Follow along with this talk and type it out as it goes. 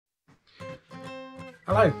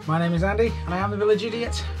Hello, my name is Andy and I am the Village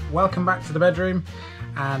Idiot. Welcome back to the bedroom,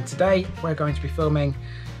 and today we're going to be filming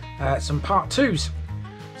some part 2s.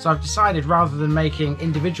 So I've decided, rather than making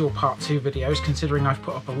individual part 2 videos, considering I've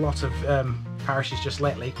put up a lot of parishes just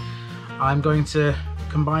lately, I'm going to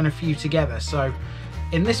combine a few together. So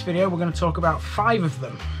in this video we're going to talk about 5 of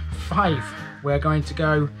them. 5. We're going to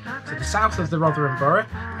go to the south of the Rotherham borough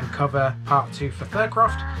and cover part 2 for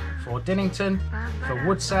Thurcroft, for Dinnington, for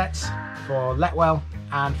WOODSETTS, for LETWELL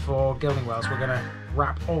and for Gildingwells. We're going to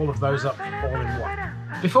wrap all of those up all in one.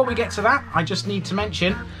 Before we get to that, I just need to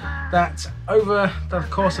mention that over the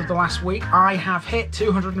course of the last week I have hit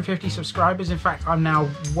 250 subscribers. In fact, I'm now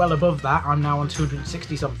well above that. I'm now on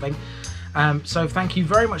 260 something. So thank you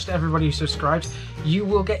very much to everybody who subscribed. You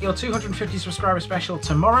will get your 250 subscriber special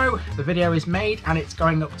tomorrow. The video is made and it's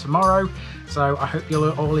going up tomorrow, so I hope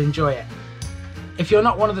you'll all enjoy it. If you're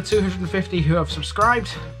not one of the 250 who have subscribed,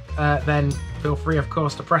 then feel free, of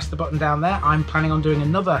course, to press the button down there. I'm planning on doing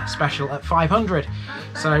another special at 500,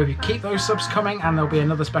 so keep those subs coming and there'll be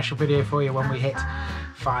another special video for you when we hit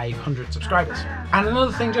 500 subscribers. And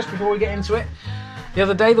another thing, just before we get into it, the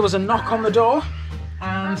other day there was a knock on the door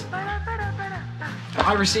and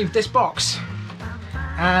I received this box,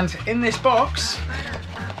 and in this box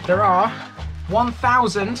there are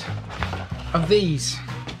 1,000 of these.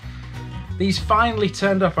 These finally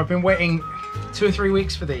turned up. I've been waiting 2 or 3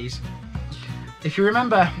 weeks for these. If you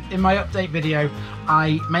remember, in my update video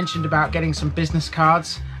I mentioned about getting some business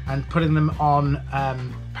cards and putting them on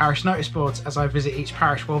parish notice boards as I visit each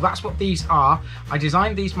parish. Well, that's what these are. I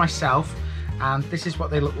designed these myself and this is what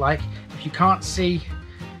they look like. If you can't see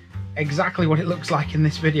exactly what it looks like in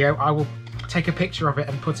this video, I will take a picture of it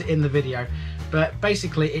and put it in the video. But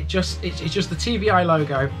basically it's just the TVI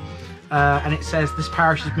logo, and it says, "This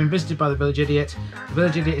parish has been visited by the Village Idiot. The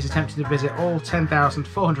Village Idiot is attempting to visit all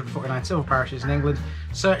 10,449 civil parishes in England.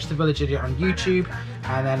 Search the Village Idiot on YouTube."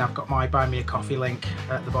 And then I've got my buy me a coffee link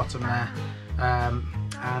at the bottom there,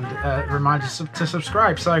 and reminders to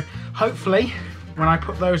subscribe. So hopefully when I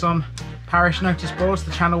put those on parish notice boards,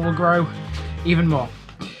 the channel will grow even more.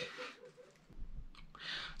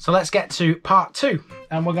 So let's get to part 2,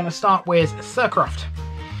 and we're going to start with Thurcroft.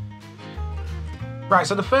 Right,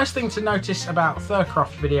 so the first thing to notice about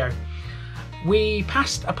Thurcroft video, we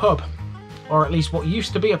passed a pub, or at least what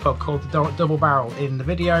used to be a pub, called the Double Barrel. In the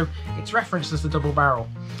video it's referenced as the Double Barrel.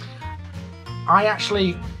 I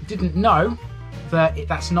actually didn't know that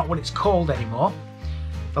that's not what it's called anymore.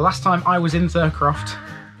 The last time I was in Thurcroft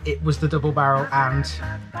it was the Double Barrel, and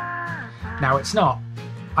now it's not.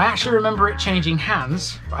 I actually remember it changing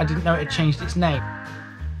hands, but I didn't know it had changed its name.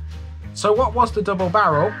 So what was the Double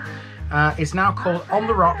Barrel is now called On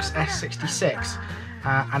the Rocks S66,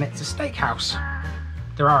 and it's a steakhouse.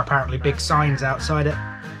 There are apparently big signs outside it,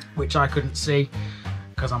 which I couldn't see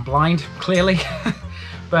because I'm blind, clearly.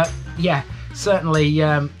 But yeah, certainly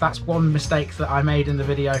that's one mistake that I made in the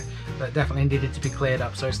video that definitely needed to be cleared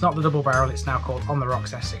up. So it's not the Double Barrel, it's now called On the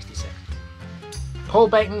Rocks S66. Paul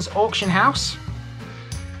Baton's auction house.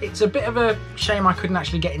 It's a bit of a shame I couldn't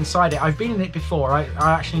actually get inside it. I've been in it before. I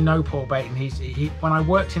actually know Paul Baton. When I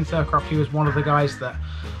worked in Thurcroft, he was one of the guys that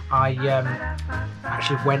I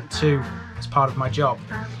actually went to as part of my job,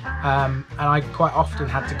 and I quite often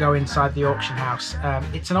had to go inside the auction house.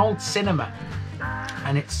 It's an old cinema,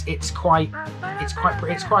 and it's quite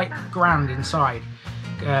grand inside.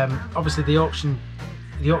 Obviously, the auction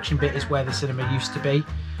bit is where the cinema used to be.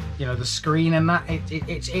 You know, the screen and that.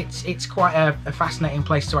 It's quite a fascinating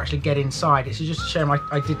place to actually get inside. It's just a shame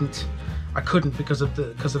I couldn't because of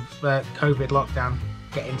COVID lockdown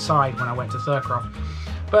get inside when I went to Thurcroft.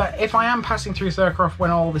 But if I am passing through Thurcroft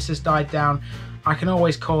when all this has died down, I can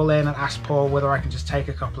always call in and ask Paul whether I can just take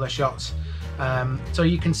a couple of shots, so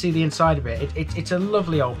you can see the inside of it. It's a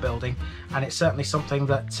lovely old building, and it's certainly something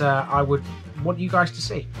that I would want you guys to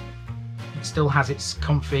see. It still has its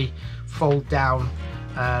comfy fold down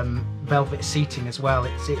velvet seating as well.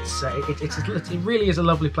 It really is a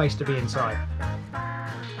lovely place to be inside.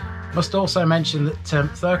 Must also mention that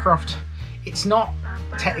Thurcroft, it's not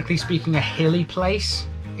technically speaking a hilly place.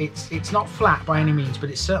 It's not flat by any means, but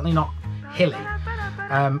it's certainly not hilly.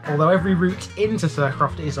 Although every route into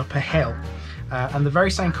Thurcroft is up a hill. And the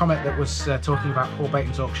very same comment that was talking about Paul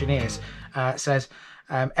Baton's auctioneers says,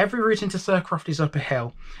 every route into Thurcroft is up a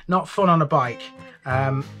hill, not fun on a bike,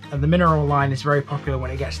 and the mineral line is very popular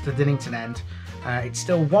when it gets to the Dinnington end. It's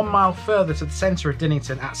still 1 mile further to the centre of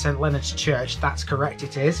Dinnington at St Leonard's Church. That's correct,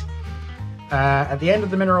 it is. At the end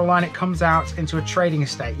of the mineral line it comes out into a trading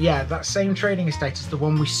estate. Yeah, that same trading estate is the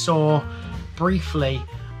one we saw briefly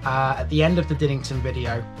at the end of the Dinnington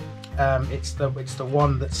video. It's the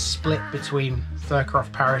one that's split between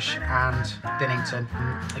Thurcroft Parish and Dinnington.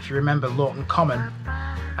 If you remember, Lawton Common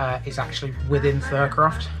is actually within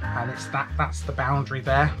Thurcroft, and that's the boundary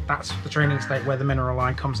there. That's the training estate where the mineral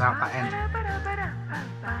line comes out that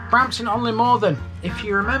end. Brampton on Lamorthen. If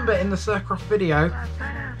you remember in the Thurcroft video,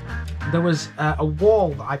 there was a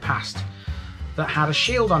wall that I passed that had a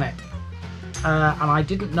shield on it, and I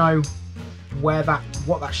didn't know what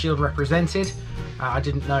that shield represented. I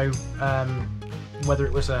didn't know whether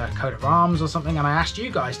it was a coat of arms or something, and I asked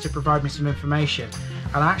you guys to provide me some information,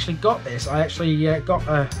 and I actually got this. I actually got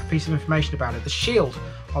a piece of information about it. The shield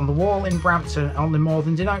on the wall in Brampton on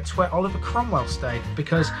Lamorthen denotes where Oliver Cromwell stayed,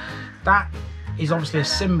 because that is obviously a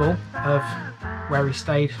symbol of where he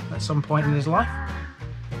stayed at some point in his life.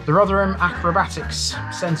 The Rotherham Acrobatics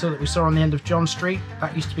Centre that we saw on the end of John Street,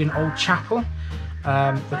 that used to be an old chapel.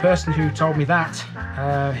 The person who told me that,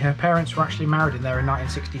 her parents were actually married in there in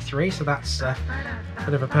 1963, so that's a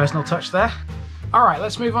bit of a personal touch there. Alright,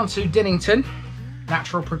 let's move on to Dinnington,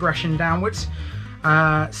 natural progression downwards.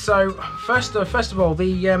 So first of all,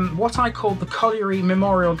 the what I called the Colliery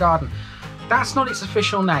Memorial Garden, that's not its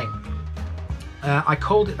official name. I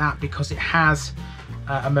called it that because it has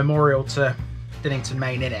a memorial to Dinnington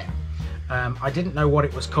Main in it. I didn't know what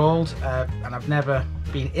it was called, and I've never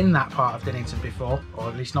been in that part of Dinnington before, or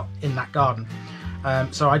at least not in that garden.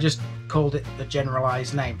 So I just called it the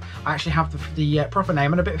generalised name. I actually have the proper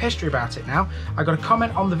name and a bit of history about it now. I got a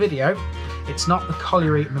comment on the video. It's not the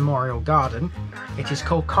Colliery Memorial Garden. It is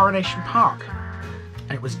called Coronation Park,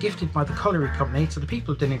 and it was gifted by the Colliery Company to the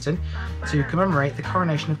people of Dinnington to commemorate the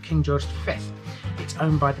coronation of King George V. It's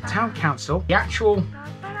owned by the Town Council. The actual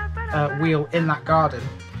wheel in that garden,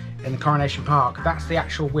 in the Coronation Park, that's the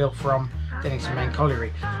actual wheel from Dinnington Main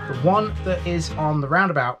Colliery. The one that is on the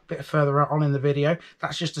roundabout, a bit further on in the video,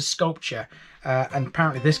 that's just a sculpture, and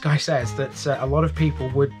apparently this guy says that a lot of people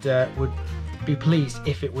would be pleased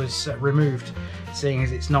if it was removed, seeing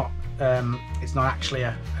as it's not actually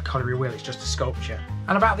a colliery wheel, it's just a sculpture.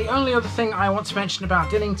 And about the only other thing I want to mention about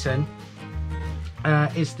Dinnington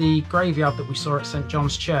is the graveyard that we saw at St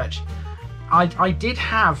John's Church. I did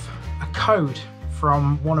have a code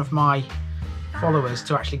from one of my followers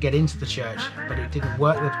to actually get into the church, but it didn't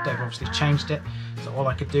work. They've obviously changed it, so all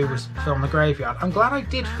I could do was film the graveyard. I'm glad I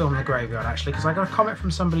did film the graveyard, actually, because I got a comment from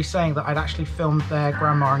somebody saying that I'd actually filmed their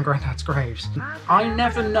grandma and granddad's graves. I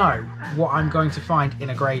never know what I'm going to find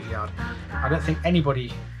in a graveyard. I don't think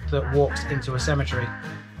anybody that walks into a cemetery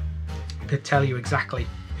could tell you exactly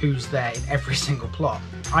who's there in every single plot.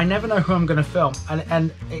 I never know who I'm going to film,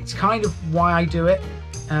 and it's kind of why I do it.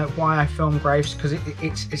 Why I film graves, because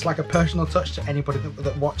it's like a personal touch to anybody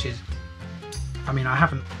that watches. I mean, I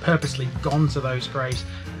haven't purposely gone to those graves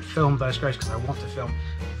and filmed those graves because I want to film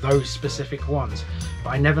those specific ones,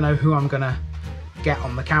 but I never know who I'm gonna get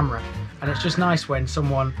on the camera, and it's just nice when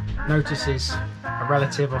someone notices a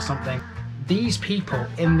relative or something. These people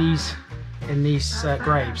in these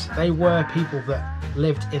graves, they were people that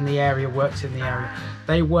lived in the area, worked in the area.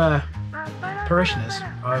 They were parishioners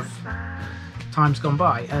of times gone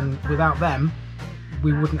by, and without them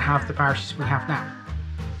we wouldn't have the parishes we have now.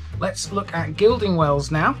 Let's look at Gildingwells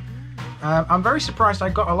now. I'm very surprised I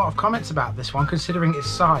got a lot of comments about this one, considering its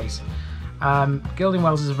size.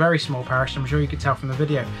 Gildingwells is a very small parish, I'm sure you could tell from the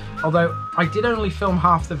video, although I did only film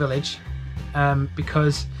half the village,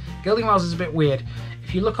 because Gildingwells is a bit weird.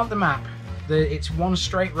 If you look on the map, it's one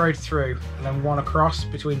straight road through and then one across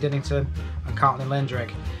between Dinnington and Carlton and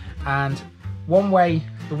Lindrig, and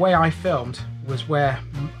the way I filmed was where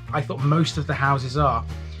I thought most of the houses are,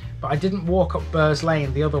 but I didn't walk up Burrs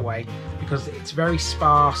Lane the other way because it's very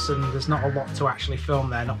sparse and there's not a lot to actually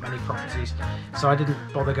film there, not many properties, so I didn't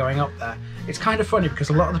bother going up there. It's kind of funny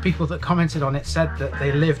because a lot of the people that commented on it said that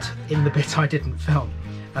they lived in the bit I didn't film,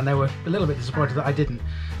 and they were a little bit disappointed that I didn't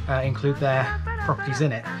include their properties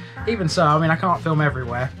in it. Even so, I mean, I can't film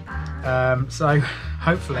everywhere, so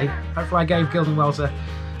hopefully I gave Gildingwells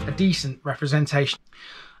a decent representation.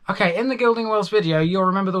 Okay, in the Gildingwells video, you'll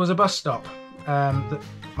remember there was a bus stop that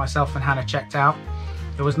myself and Hannah checked out.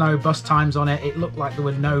 There was no bus times on it. It looked like there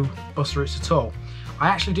were no bus routes at all. I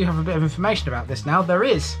actually do have a bit of information about this now. There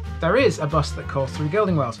is a bus that calls through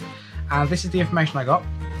Gildingwells, and this is the information I got.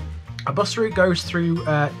 A bus route goes through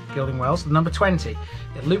Gildingwells, the number 20.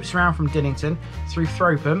 It loops around from Dinnington through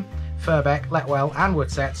Throwpham, Furbeck, Letwell and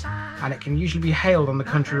Woodsetts, and it can usually be hailed on the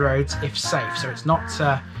country roads if safe. So it's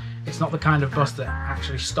not the kind of bus that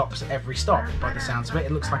actually stops at every stop by the sounds of it.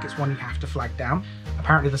 It looks like it's one you have to flag down.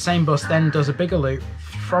 Apparently the same bus then does a bigger loop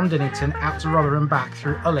from Dinnington out to Rotherham back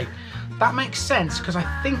through Ulley. That makes sense, because I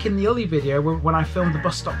think in the Ully video when I filmed the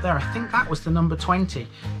bus stop there, I think that was the number 20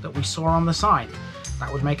 that we saw on the sign.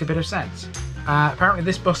 That would make a bit of sense. Apparently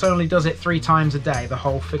this bus only does it 3 times a day, the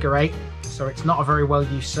whole figure 8, so it's not a very well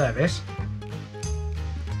used service.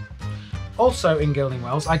 Also in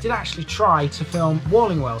Gildingwells, I did actually try to film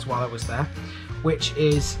Wallingwells while I was there, which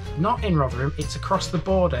is not in Rotherham, it's across the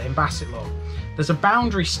border in Bassetlaw. There's a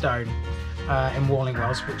boundary stone in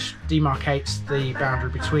Wallingwells which demarcates the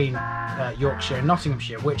boundary between Yorkshire and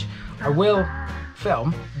Nottinghamshire, which I will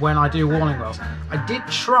film when I do Wallingwells. I did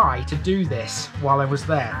try to do this while I was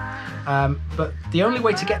there, but the only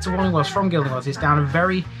way to get to Wallingwells from Gildingwells is down a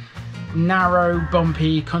very narrow,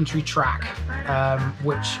 bumpy country track,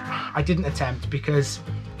 which I didn't attempt because,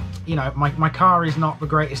 you know, my car is not the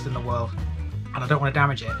greatest in the world and I don't want to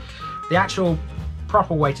damage it. The actual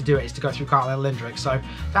proper way to do it is to go through Cartland and Lindrick, so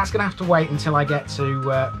that's going to have to wait until I get to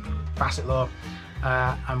Bassetlaw,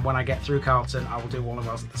 and when I get through Carlton I will do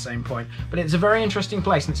Wallingwells at the same point. But it's a very interesting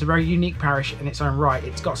place and it's a very unique parish in its own right.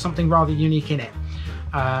 It's got something rather unique in it,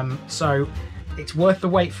 so it's worth the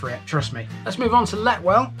wait for it, trust me. Let's move on to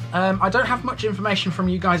Letwell. I don't have much information from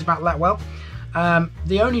you guys about Letwell.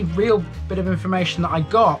 The only real bit of information that I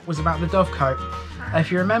got was about the dovecote.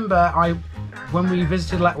 If you remember, when we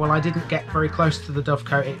visited Letwell, I didn't get very close to the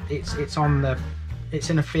dovecote. It's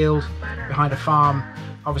in a field behind a farm,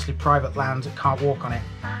 obviously private land, can't walk on it,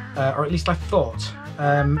 or at least I thought.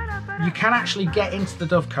 You can actually get into the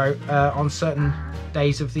dovecote on certain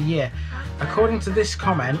days of the year. According to this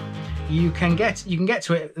comment, you can get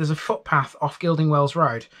to it. There's a footpath off Gildingwells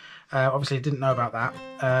Road. Obviously, I didn't know about that.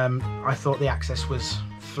 I thought the access was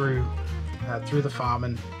through the farm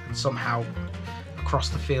and somehow across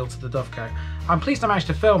the field to the dovecote. I'm pleased I managed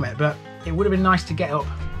to film it, but it would have been nice to get up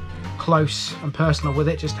close and personal with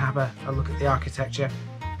it, just to have a look at the architecture.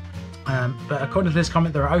 But according to this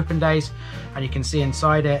comment, there are open days and you can see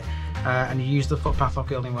inside it, and you use the footpath off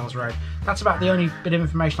Gildingwells Road. That's about the only bit of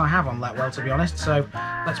information I have on Letwell, to be honest, so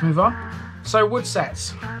let's move on. So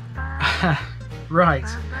Woodsets. Right,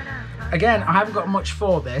 again, I haven't got much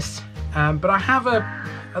for this, but I have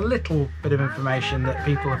a little bit of information that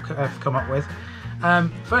people have come up with.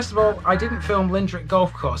 First of all, I didn't film Lindrick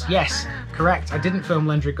Golf Course. Yes, correct, I didn't film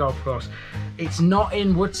Lindrick Golf Course. It's not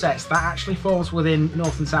in Woodsets. That actually falls within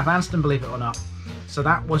North and South Anston, believe it or not. So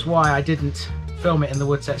that was why I didn't film it in the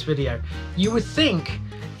Woodsets video. You would think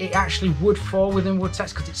it actually would fall within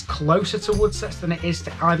Woodsets because it's closer to Woodsets than it is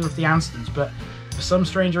to either of the Anstons, but for some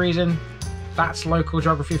strange reason, that's local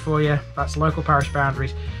geography for you. That's local parish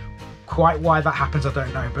boundaries. Quite why that happens, I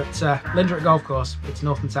don't know, but Lindrick Golf Course, it's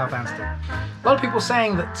North and South Anston. A lot of people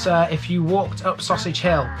saying that if you walked up Sausage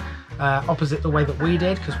Hill, opposite the way that we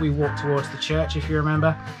did, because we walked towards the church, if you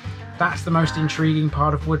remember, that's the most intriguing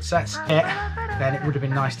part of Woodsets. Then it would have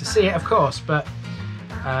been nice to see it, of course, but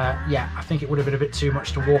yeah, I think it would have been a bit too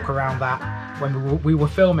much to walk around that when we were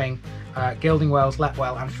filming Gildingwells,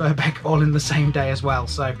 Letwell and Furbeck all in the same day as well,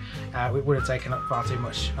 so it would have taken up far too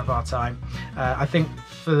much of our time. I think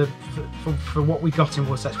for what we got in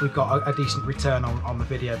Woodsets, we got a decent return on the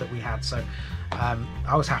video that we had, so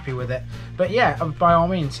I was happy with it. But yeah, by all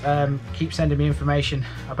means, keep sending me information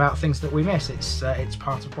about things that we miss. It's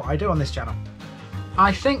part of what I do on this channel.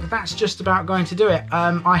 I think that's just about going to do it.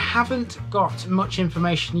 I haven't got much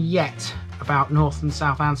information yet about North and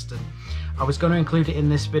South Anston. I was going to include it in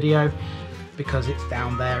this video because it's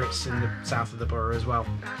down there, it's in the south of the borough as well.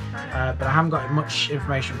 But I haven't got much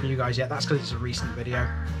information from you guys yet. That's because it's a recent video.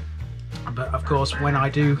 But of course, when I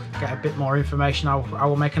do get a bit more information, I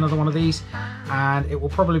will make another one of these, and it will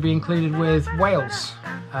probably be included with Wales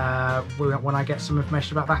when I get some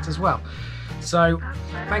information about that as well. So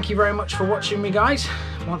thank you very much for watching me, guys.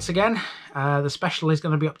 Once again, the special is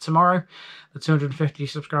going to be up tomorrow, the 250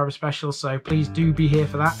 subscriber special, so please do be here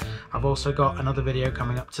for that. I've also got another video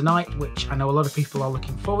coming up tonight, which I know a lot of people are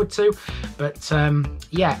looking forward to. But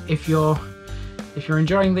yeah, if you're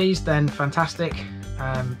enjoying these, then fantastic.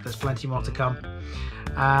 There's plenty more to come.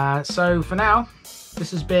 So for now,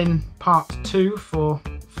 this has been part 2 for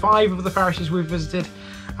 5 of the parishes we've visited,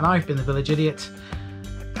 and I've been the Village Idiot,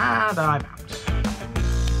 and I'm out.